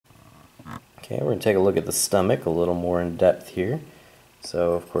Okay, we're going to take a look at the stomach a little more in depth here.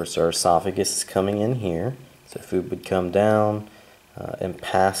 So, of course, our esophagus is coming in here. So food would come down and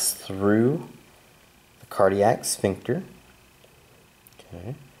pass through the cardiac sphincter.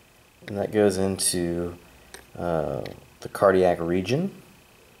 Okay, and that goes into the cardiac region.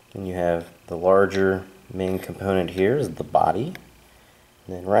 And you have the larger main component here is the body.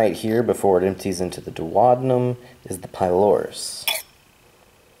 And then right here, before it empties into the duodenum, is the pylorus.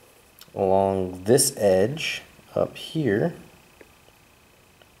 Along this edge, up here,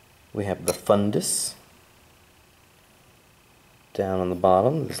 we have the fundus. Down on the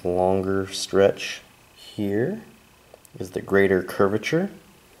bottom, this longer stretch here is the greater curvature.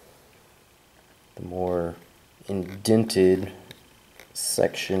 The more indented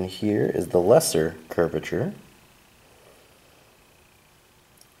section here is the lesser curvature.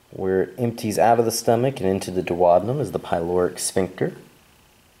 Where it empties out of the stomach and into the duodenum is the pyloric sphincter.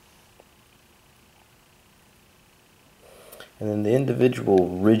 And then the individual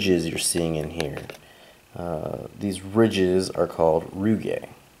ridges you're seeing in here. These ridges are called rugae.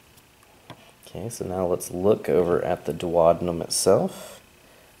 Okay, so now let's look over at the duodenum itself.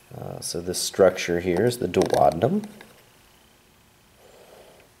 So this structure here is the duodenum.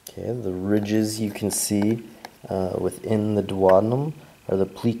 Okay, the ridges you can see within the duodenum are the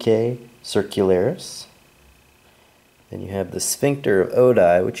plicae circularis. Then you have the sphincter of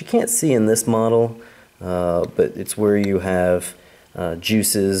Oddi, which you can't see in this model, but it's where you have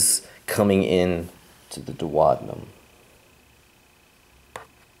juices coming in to the duodenum.